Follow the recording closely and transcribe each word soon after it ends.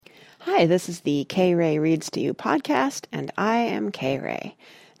Hi, this is the K-Ray Reads to You podcast, and I am K-Ray.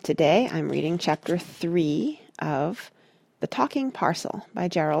 Today I'm reading Chapter 3 of The Talking Parcel by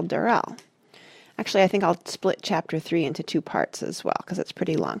Gerald Durrell. Actually, I think I'll split Chapter 3 into two parts as well, because it's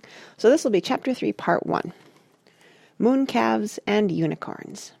pretty long. So this will be Chapter 3, Part 1. Mooncalves and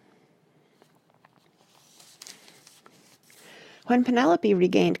Unicorns. When Penelope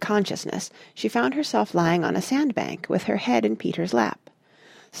regained consciousness, she found herself lying on a sandbank with her head in Peter's lap.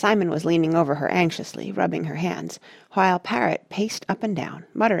 Simon was leaning over her anxiously, rubbing her hands, while Parrot paced up and down,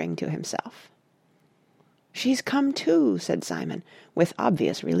 muttering to himself. "She's come to," said Simon, with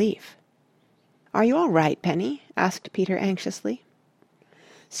obvious relief. "Are you all right, Penny?" asked Peter anxiously.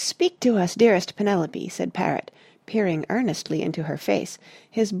 "Speak to us, dearest Penelope," said Parrot, peering earnestly into her face,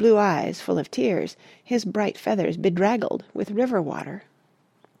 his blue eyes full of tears, his bright feathers bedraggled with river water.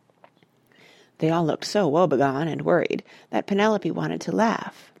 They all looked so woebegone and worried that Penelope wanted to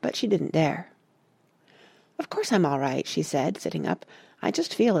laugh, but she didn't dare. "Of course I'm all right," she said, sitting up. "I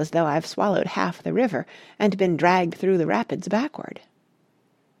just feel as though I've swallowed half the river and been dragged through the rapids backward."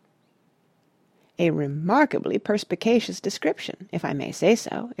 "A remarkably perspicacious description, if I may say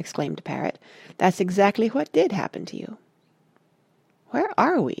so," exclaimed Parrot. "That's exactly what did happen to you." "Where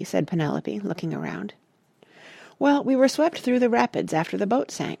are we?" said Penelope, looking around. "Well, we were swept through the rapids after the boat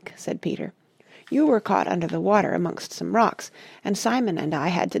sank," said Peter. "You were caught under the water amongst some rocks, and Simon and I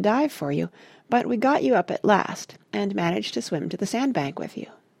had to dive for you, but we got you up at last, and managed to swim to the sandbank with you."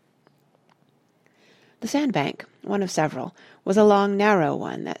 The sandbank, one of several, was a long, narrow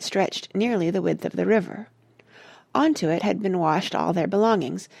one that stretched nearly the width of the river. Onto it had been washed all their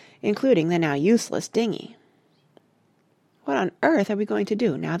belongings, including the now useless dinghy. "What on earth are we going to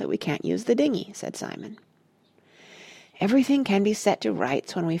do now that we can't use the dinghy?" said Simon. "Everything can be set to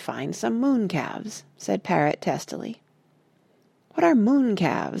rights when we find some mooncalves," said Parrot testily. "What are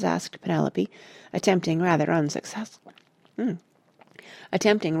mooncalves?" asked Penelope, attempting rather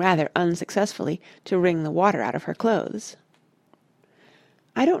unsuccessfully to wring the water out of her clothes.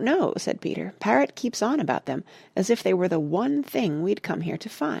 "I don't know," said Peter. "Parrot keeps on about them, as if they were the one thing we'd come here to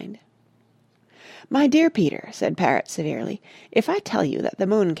find." "My dear Peter," said Parrot severely, "if I tell you that the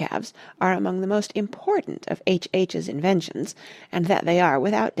mooncalves are among the most important of H.H.'s inventions, and that they are,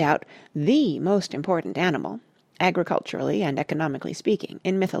 without doubt, the most important animal, agriculturally and economically speaking,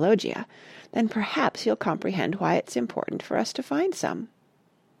 in Mythologia, then perhaps you'll comprehend why it's important for us to find some."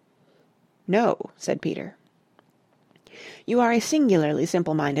 "No," said Peter. "You are a singularly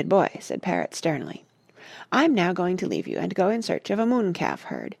simple-minded boy," said Parrot sternly. "I'm now going to leave you and go in search of a mooncalf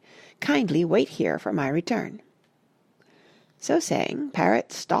herd. Kindly wait here for my return." So saying,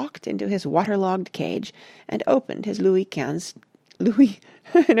 Parrot stalked into his waterlogged cage and opened his Louis XV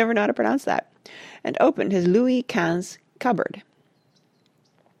cupboard.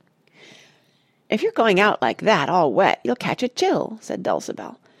 "If you're going out like that, all wet, you'll catch a chill," said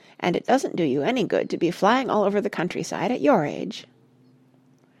Dulcibel, "and it doesn't do you any good to be flying all over the countryside at your age."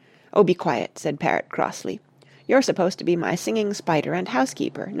 "Oh, be quiet," said Parrot crossly. "You're supposed to be my singing spider and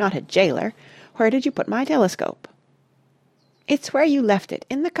housekeeper, not a jailer. Where did you put my telescope?" "It's where you left it,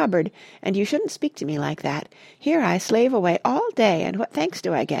 in the cupboard, and you shouldn't speak to me like that. Here I slave away all day, and what thanks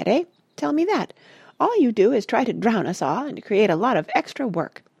do I get, eh? Tell me that. All you do is try to drown us all and create a lot of extra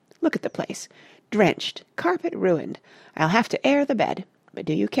work. Look at the place. Drenched, carpet ruined. I'll have to air the bed. But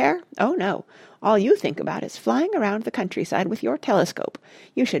do you care? Oh, no. All you think about is flying around the countryside with your telescope.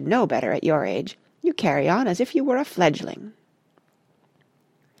 You should know better at your age. You carry on as if you were a fledgling."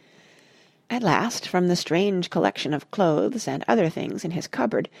 At last, from the strange collection of clothes and other things in his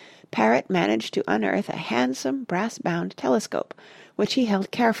cupboard, Parrot managed to unearth a handsome brass-bound telescope, which he held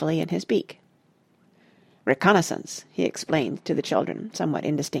carefully in his beak. "Reconnaissance," he explained to the children, somewhat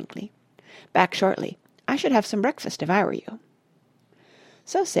indistinctly. "Back shortly. I should have some breakfast if I were you."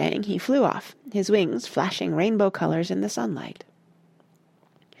 So saying, he flew off, his wings flashing rainbow colors in the sunlight.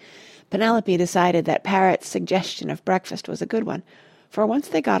 Penelope decided that Parrot's suggestion of breakfast was a good one, for once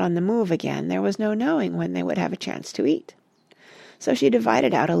they got on the move again, there was no knowing when they would have a chance to eat. So she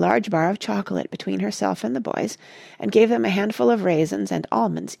divided out a large bar of chocolate between herself and the boys, and gave them a handful of raisins and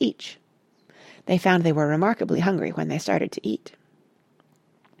almonds each. They found they were remarkably hungry when they started to eat.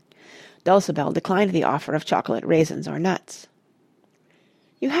 Dulcibel declined the offer of chocolate, raisins, or nuts.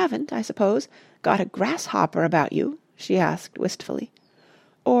 "You haven't, I suppose, got a grasshopper about you?" she asked wistfully.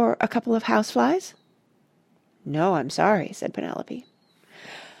 "Or a couple of houseflies?" "No, I'm sorry," said Penelope.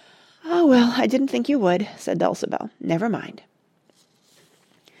 "Oh, well, I didn't think you would," said Dulcibel. "Never mind."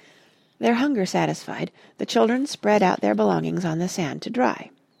 Their hunger satisfied, the children spread out their belongings on the sand to dry.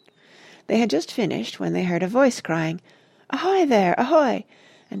 They had just finished when they heard a voice crying, "Ahoy there, ahoy!"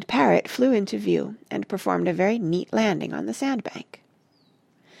 and Parrot flew into view and performed a very neat landing on the sandbank.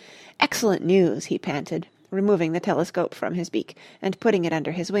 "Excellent news," he panted, removing the telescope from his beak and putting it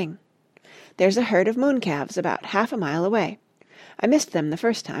under his wing. "There's a herd of mooncalves about half a mile away. I missed them the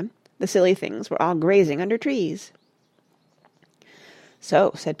first time. The silly things were all grazing under trees."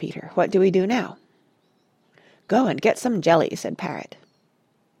 "So," said Peter, "what do we do now?" "Go and get some jelly," said Parrot.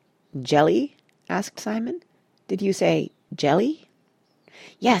 "Jelly?" asked Simon. "Did you say jelly?"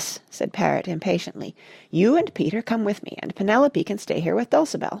 "Yes," said Parrot impatiently. "You and Peter come with me, and Penelope can stay here with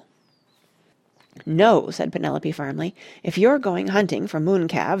Dulcibel." "No," said Penelope firmly. "If you're going hunting for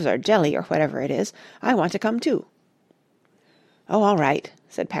mooncalves or jelly or whatever it is, I want to come too." "Oh, all right,"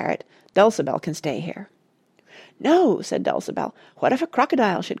 said Parrot. "Dulcibel can stay here." "No," said Dulcibel. "What if a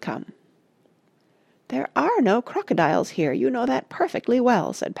crocodile should come?" "There are no crocodiles here, you know that perfectly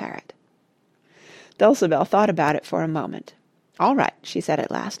well," said Parrot. Dulcibel thought about it for a moment. "All right," she said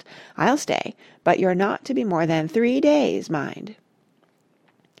at last. "I'll stay, but you're not to be more than 3 days, mind."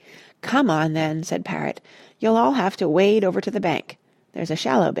 "Come on then," said Parrot. "You'll all have to wade over to the bank. There's a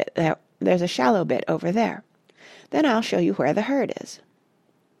shallow bit over there. Then I'll show you where the herd is."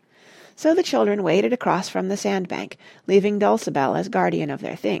 So the children waded across from the sandbank, leaving Dulcibel as guardian of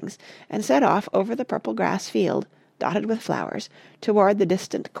their things, and set off over the purple grass field, dotted with flowers, toward the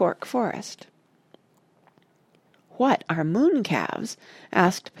distant cork forest. "What are mooncalves?"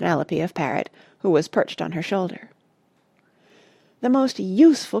 asked Penelope of Parrot, who was perched on her shoulder. "The most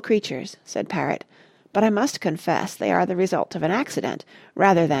useful creatures," said Parrot, "but I must confess they are the result of an accident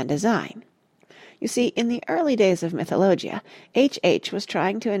rather than design. You see, in the early days of Mythologia, H.H. was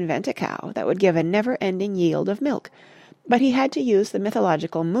trying to invent a cow that would give a never-ending yield of milk, but he had to use the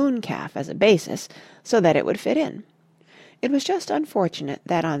mythological mooncalf as a basis, so that it would fit in. It was just unfortunate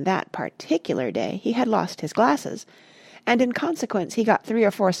that on that particular day he had lost his glasses, and in consequence he got 3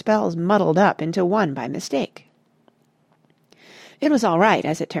 or 4 spells muddled up into one by mistake. It was all right,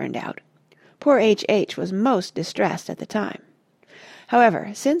 as it turned out. Poor H.H. was most distressed at the time.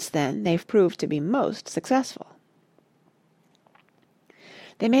 However, since then they've proved to be most successful."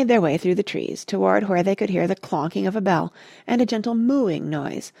 They made their way through the trees toward where they could hear the clonking of a bell and a gentle mooing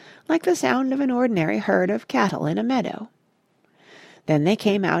noise, like the sound of an ordinary herd of cattle in a meadow. Then they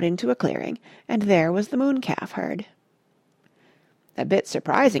came out into a clearing, and there was the mooncalf herd. "A bit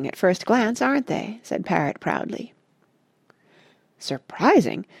surprising at first glance, aren't they?" said Parrot proudly.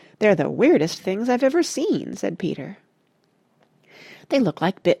 "Surprising? They're the weirdest things I've ever seen," said Peter. "They look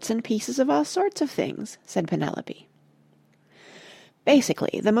like bits and pieces of all sorts of things," said Penelope.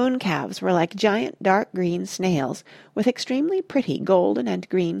 Basically, the mooncalves were like giant dark green snails with extremely pretty golden and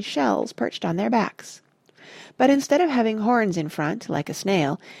green shells perched on their backs. But instead of having horns in front, like a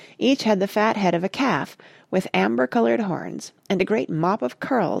snail, each had the fat head of a calf, with amber-coloured horns, and a great mop of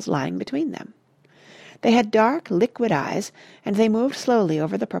curls lying between them. They had dark, liquid eyes, and they moved slowly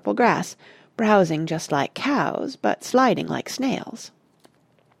over the purple grass, browsing just like cows, but sliding like snails.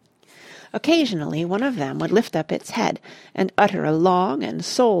 Occasionally one of them would lift up its head and utter a long and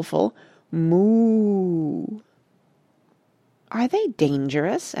soulful moo. "Are they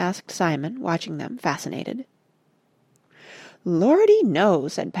dangerous?" asked Simon, watching them, fascinated. "Lordy, no,"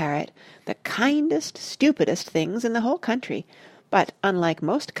 said Parrot. "The kindest, stupidest things in the whole country, but, unlike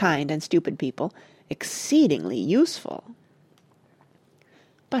most kind and stupid people, exceedingly useful."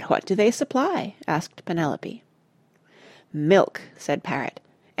 "But what do they supply?" asked Penelope. "Milk," said Parrot,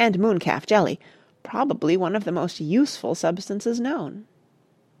 "and mooncalf jelly, probably one of the most useful substances known."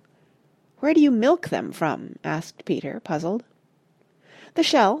 "Where do you milk them from?" asked Peter, puzzled. "The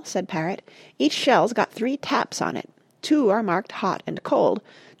shell," said Parrot. "Each shell's got 3 taps on it. 2 are marked hot and cold.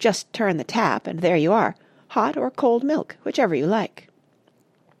 Just turn the tap, and there you are, hot or cold milk, whichever you like."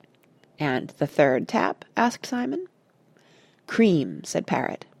 "And the 3rd tap?" asked Simon. "Cream," said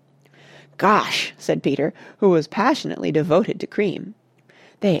Parrot. "Gosh!" said Peter, who was passionately devoted to cream.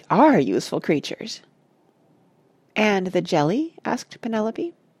 "They are useful creatures." "And the jelly?" asked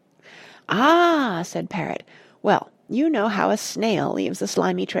Penelope. "Ah!" said Parrot. "Well, you know how a snail leaves a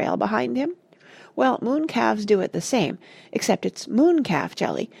slimy trail behind him? Well, mooncalves do it the same, except it's mooncalf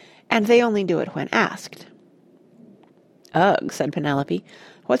jelly, and they only do it when asked." "Ugh!" said Penelope.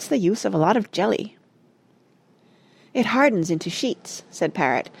 "What's the use of a lot of jelly?" "It hardens into sheets," said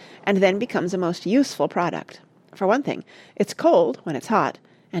Parrot, "and then becomes a most useful product. For one thing, it's cold when it's hot,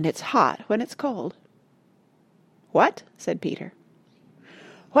 and it's hot when it's cold." "What?" said Peter.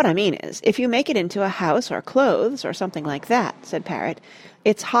 "What I mean is, if you make it into a house or clothes or something like that," said Parrot,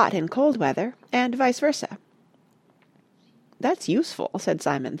 "it's hot in cold weather, and vice versa." "That's useful," said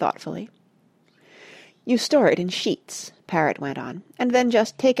Simon thoughtfully. "You store it in sheets," Parrot went on, "and then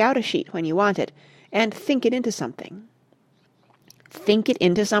just take out a sheet when you want it, and think it into something." "Think it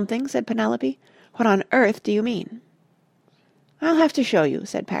into something?" said Penelope. "What on earth do you mean?" "I'll have to show you,"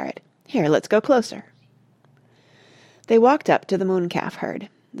 said Parrot. "Here, let's go closer." They walked up to the mooncalf herd.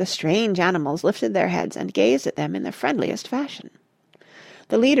 The strange animals lifted their heads and gazed at them in the friendliest fashion.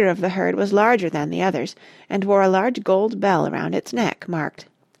 The leader of the herd was larger than the others, and wore a large gold bell around its neck, marked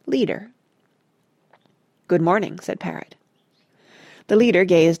 "Leader." "Good morning," said Parrot. The leader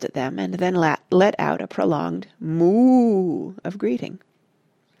gazed at them, and then let out a prolonged moo of greeting.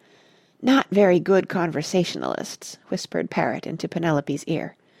 "Not very good conversationalists," whispered Parrot into Penelope's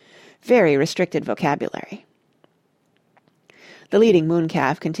ear. "Very restricted vocabulary." The leading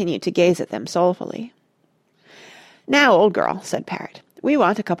mooncalf continued to gaze at them soulfully. "Now, old girl," said Parrot, "we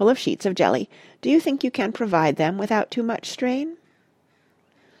want a couple of sheets of jelly. Do you think you can provide them without too much strain?"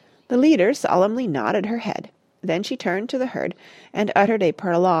 The leader solemnly nodded her head. Then she turned to the herd and uttered a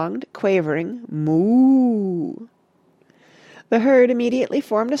prolonged, quavering moo. The herd immediately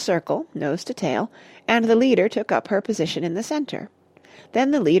formed a circle, nose to tail, and the leader took up her position in the center.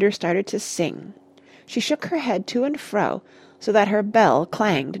 Then the leader started to sing. She shook her head to and fro, so that her bell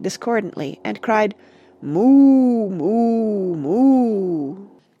clanged discordantly, and cried, "Moo, moo, moo."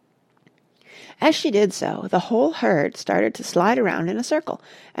 As she did so, the whole herd started to slide around in a circle,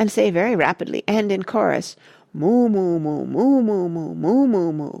 and say very rapidly and in chorus, "Moo, moo, moo, moo, moo, moo, moo,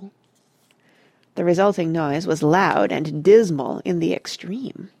 moo, moo." The resulting noise was loud and dismal in the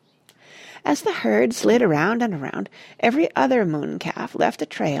extreme. As the herd slid around and around, every other mooncalf left a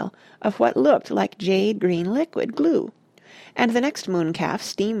trail of what looked like jade-green liquid glue, and the next mooncalf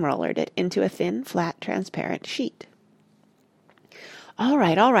steam-rollered it into a thin, flat, transparent sheet. All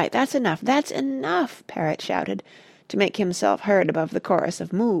right, that's enough," Parrot shouted, to make himself heard above the chorus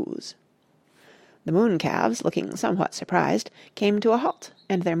of moos. The mooncalves, looking somewhat surprised, came to a halt,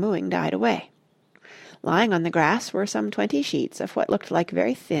 and their mooing died away. Lying on the grass were some 20 sheets of what looked like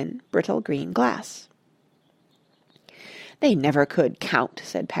very thin, brittle green glass. "They never could count,"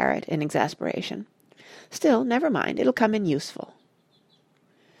 said Parrot in exasperation. "Still, never mind, it'll come in useful."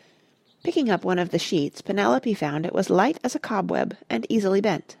 Picking up one of the sheets, Penelope found it was light as a cobweb and easily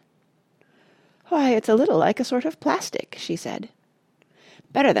bent. "Why, it's a little like a sort of plastic," she said.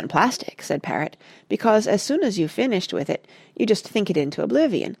 "Better than plastic," said Parrot, "because as soon as you've finished with it, you just think it into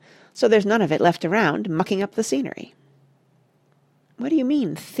oblivion, so there's none of it left around mucking up the scenery." "What do you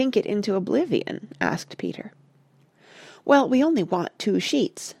mean, think it into oblivion?" asked Peter. "Well, we only want 2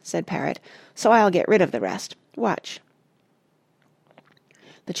 sheets," said Parrot, "so I'll get rid of the rest. Watch."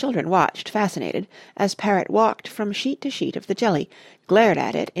 The children watched, fascinated, as Parrot walked from sheet to sheet of the jelly, glared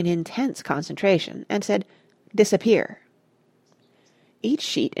at it in intense concentration, and said, "Disappear." Each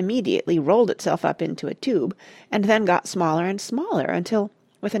sheet immediately rolled itself up into a tube, and then got smaller and smaller until,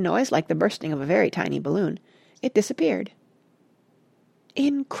 with a noise like the bursting of a very tiny balloon, it disappeared.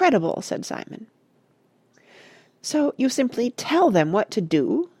 "Incredible," said Simon. "So you simply tell them what to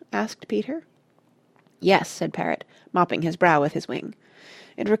do?" asked Peter. "Yes," said Parrot, mopping his brow with his wing.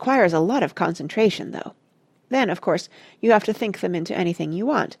 "It requires a lot of concentration, though. Then, of course, you have to think them into anything you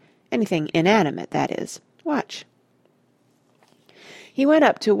want, anything inanimate, that is. Watch." He went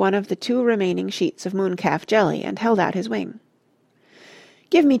up to one of the 2 remaining sheets of mooncalf jelly and held out his wing.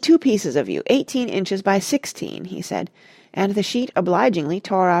 "Give me 2 pieces of you, 18 inches by 16, he said, and the sheet obligingly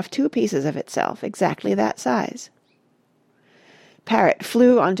tore off 2 pieces of itself, exactly that size. Parrot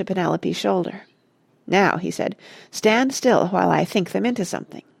flew onto Penelope's shoulder. "Now," he said, "stand still while I think them into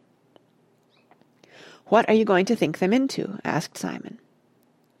something." "What are you going to think them into?" asked Simon.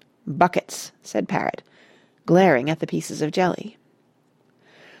 "Buckets," said Parrot, glaring at the pieces of jelly.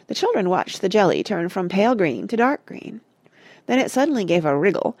 The children watched the jelly turn from pale green to dark green. Then it suddenly gave a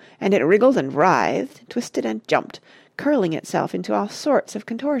wriggle, and it wriggled and writhed, twisted and jumped, curling itself into all sorts of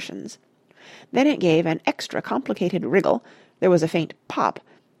contortions. Then it gave an extra complicated wriggle, there was a faint pop,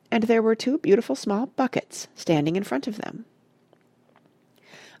 and there were 2 beautiful small buckets standing in front of them.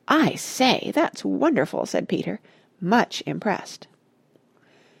 "I say, that's wonderful," said Peter, much impressed.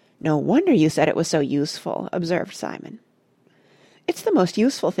 "No wonder you said it was so useful," observed Simon. "It's the most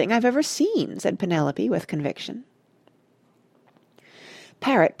useful thing I've ever seen," said Penelope with conviction.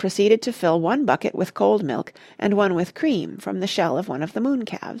 Parrot proceeded to fill one bucket with cold milk and one with cream from the shell of one of the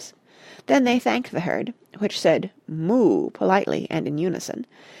mooncalves. Then they thanked the herd, which said "moo" politely and in unison,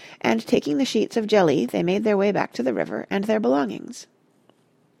 and taking the sheets of jelly they made their way back to the river and their belongings.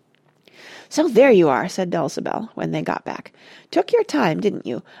 "So there you are," said Dulcibel, when they got back. "Took your time, didn't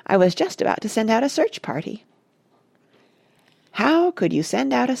you? I was just about to send out a search party." "How could you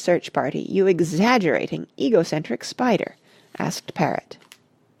send out a search party, you exaggerating, egocentric spider?" asked Parrot.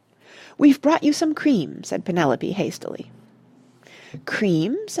 "We've brought you some cream," said Penelope hastily.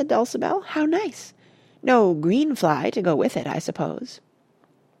 "Cream?" said Dulcibel. "How nice! No green fly to go with it, I suppose."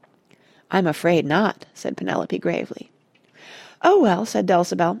 "I'm afraid not," said Penelope gravely. "Oh, well," said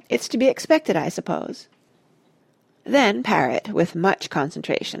Dulcibel, "it's to be expected, I suppose." Then Parrot, with much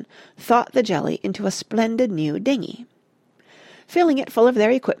concentration, thought the jelly into a splendid new dinghy. Filling it full of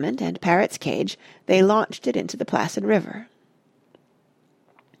their equipment and Parrot's cage, they launched it into the placid river.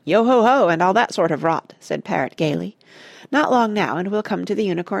 "Yo-ho-ho, and all that sort of rot," said Parrot gaily. "Not long now, and we'll come to the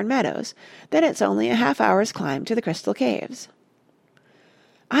Unicorn Meadows. Then it's only a half-hour's climb to the Crystal Caves."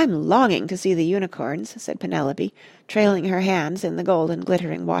 "I'm longing to see the unicorns," said Penelope, trailing her hands in the golden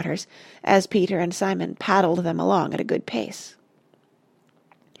glittering waters, as Peter and Simon paddled them along at a good pace.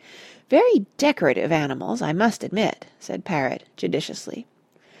 "Very decorative animals, I must admit," said Parrot judiciously.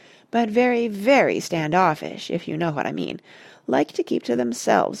 "But very, very stand-offish, if you know what I mean. Like to keep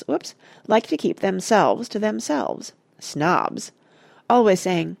themselves to themselves. Snobs. Always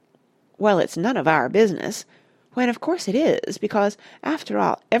saying, 'Well, it's none of our business,' when of course it is, because, after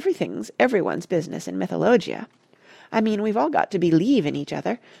all, everything's everyone's business in Mythologia. I mean, we've all got to believe in each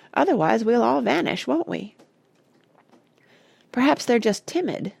other, otherwise we'll all vanish, won't we?" "Perhaps they're just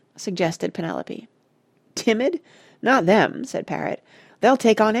timid," suggested Penelope. "Timid? Not them," said Parrot. "They'll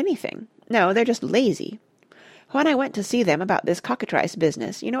take on anything. No, they're just lazy. When I went to see them about this cockatrice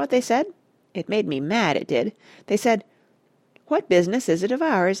business, you know what they said? It made me mad, it did. They said, 'What business is it of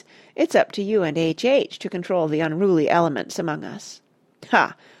ours? It's up to you and H.H. to control the unruly elements among us.'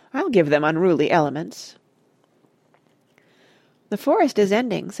 Ha! I'll give them unruly elements." "The forest is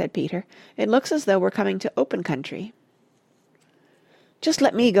ending," said Peter. "It looks as though we're coming to open country." "Just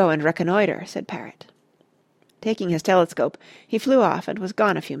let me go and reconnoitre," said Parrot. Taking his telescope, he flew off and was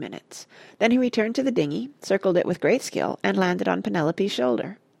gone a few minutes. Then he returned to the dinghy, circled it with great skill, and landed on Penelope's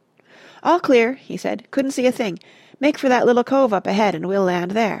shoulder. "All clear," he said. "Couldn't see a thing. Make for that little cove up ahead and we'll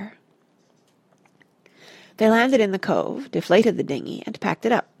land there." They landed in the cove, deflated the dinghy, and packed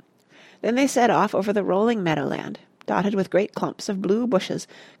it up. Then they set off over the rolling meadowland, dotted with great clumps of blue bushes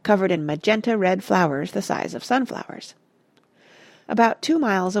covered in magenta-red flowers the size of sunflowers. About 2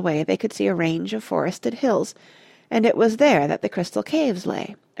 miles away they could see a range of forested hills, and it was there that the Crystal Caves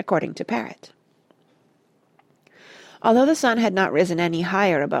lay, according to Parrot. Although the sun had not risen any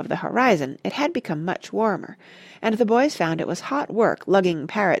higher above the horizon, it had become much warmer, and the boys found it was hot work lugging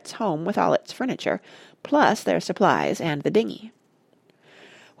Parrot's home with all its furniture, plus their supplies and the dinghy.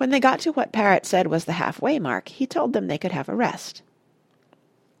 When they got to what Parrot said was the halfway mark, he told them they could have a rest.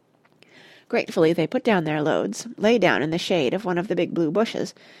 Gratefully they put down their loads, lay down in the shade of one of the big blue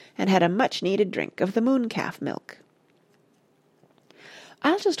bushes, and had a much-needed drink of the mooncalf milk.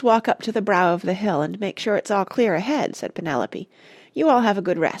 "I'll just walk up to the brow of the hill and make sure it's all clear ahead," said Penelope. "You all have a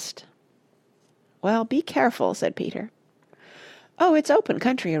good rest." "Well, be careful," said Peter. "Oh, it's open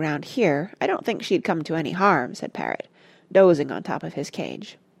country around here. I don't think she'd come to any harm," said Parrot, dozing on top of his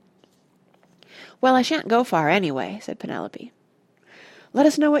cage. "Well, I shan't go far anyway," said Penelope. "Let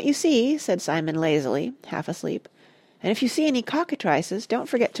us know what you see," said Simon lazily, half asleep. "And if you see any cockatrices, don't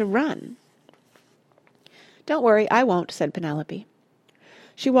forget to run." "Don't worry, I won't," said Penelope.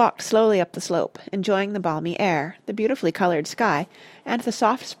 She walked slowly up the slope, enjoying the balmy air, the beautifully coloured sky, and the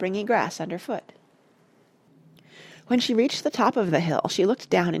soft springy grass underfoot. When she reached the top of the hill, she looked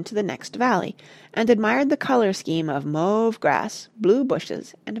down into the next valley, and admired the colour scheme of mauve grass, blue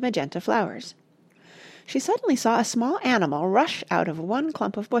bushes, and magenta flowers. She suddenly saw a small animal rush out of one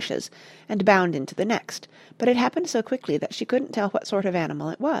clump of bushes and bound into the next, but it happened so quickly that she couldn't tell what sort of animal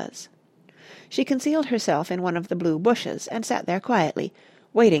it was. She concealed herself in one of the blue bushes and sat there quietly,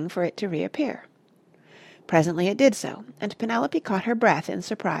 waiting for it to reappear. Presently it did so, and Penelope caught her breath in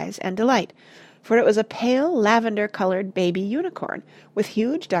surprise and delight, for it was a pale lavender-coloured baby unicorn with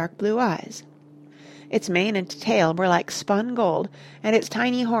huge dark blue eyes. Its mane and tail were like spun gold, and its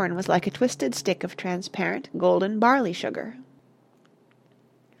tiny horn was like a twisted stick of transparent golden barley sugar.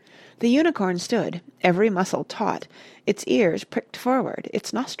 The unicorn stood, every muscle taut, its ears pricked forward,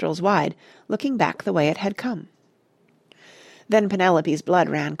 its nostrils wide, looking back the way it had come. Then Penelope's blood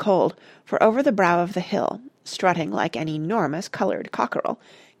ran cold, for over the brow of the hill, strutting like an enormous coloured cockerel,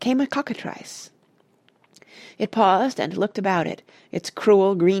 came a cockatrice. It paused and looked about it, its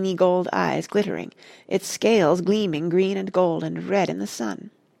cruel greeny gold eyes glittering, its scales gleaming green and gold and red in the sun.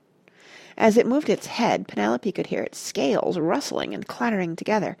 As it moved its head, Penelope could hear its scales rustling and clattering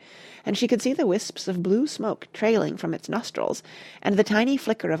together, and she could see the wisps of blue smoke trailing from its nostrils, and the tiny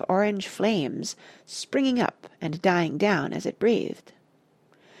flicker of orange flames springing up and dying down as it breathed.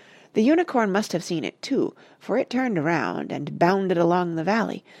 The unicorn must have seen it too, for it turned around and bounded along the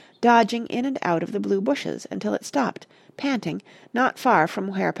valley, dodging in and out of the blue bushes until it stopped, panting, not far from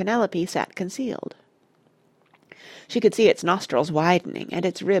where Penelope sat concealed. She could see its nostrils widening and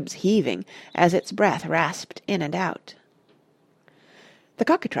its ribs heaving as its breath rasped in and out. The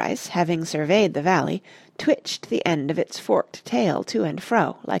cockatrice, having surveyed the valley, twitched the end of its forked tail to and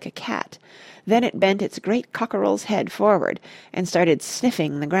fro, like a cat. Then it bent its great cockerel's head forward and started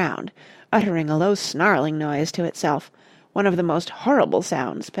sniffing the ground, uttering a low snarling noise to itself, one of the most horrible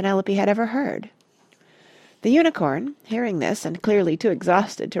sounds Penelope had ever heard. The unicorn, hearing this and clearly too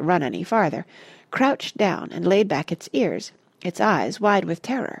exhausted to run any farther, crouched down and laid back its ears, its eyes wide with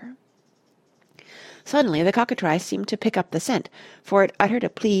terror. Suddenly the cockatrice seemed to pick up the scent, for it uttered a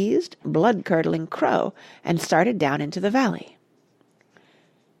pleased, blood-curdling crow and started down into the valley.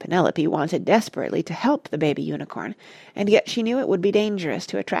 Penelope wanted desperately to help the baby unicorn, and yet she knew it would be dangerous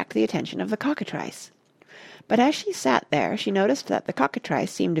to attract the attention of the cockatrice. But as she sat there, she noticed that the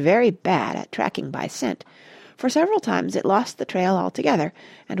cockatrice seemed very bad at tracking by scent, for several times it lost the trail altogether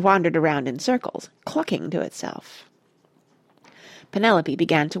and wandered around in circles, clucking to itself. Penelope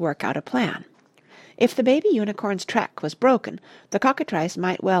began to work out a plan. If the baby unicorn's track was broken, the cockatrice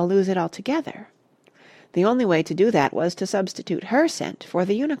might well lose it altogether. The only way to do that was to substitute her scent for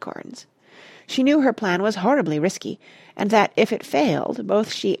the unicorn's. She knew her plan was horribly risky, and that if it failed,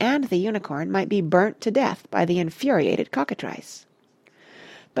 both she and the unicorn might be burnt to death by the infuriated cockatrice.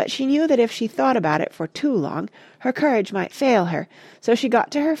 But she knew that if she thought about it for too long, her courage might fail her, so she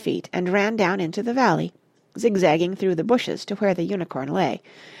got to her feet and ran down into the valley, zigzagging through the bushes to where the unicorn lay,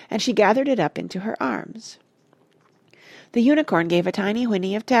 and she gathered it up into her arms. The unicorn gave a tiny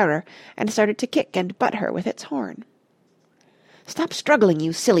whinny of terror and started to kick and butt her with its horn. "Stop struggling,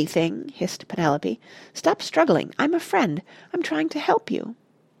 you silly thing," hissed Penelope. "Stop struggling. I'm a friend. I'm trying to help you."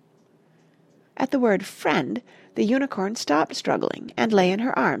 At the word friend, the unicorn stopped struggling and lay in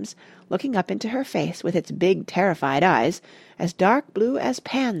her arms, looking up into her face with its big terrified eyes, as dark blue as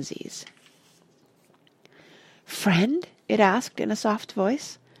pansies. "Friend?" it asked in a soft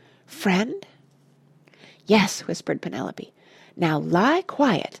voice. "Friend?" "Yes," whispered Penelope. "Now lie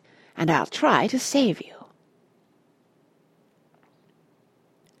quiet, and I'll try to save you."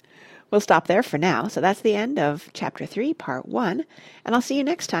 We'll stop there for now. So that's the end of Chapter 3, Part 1, and I'll see you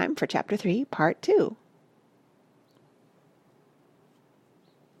next time for Chapter 3, Part 2.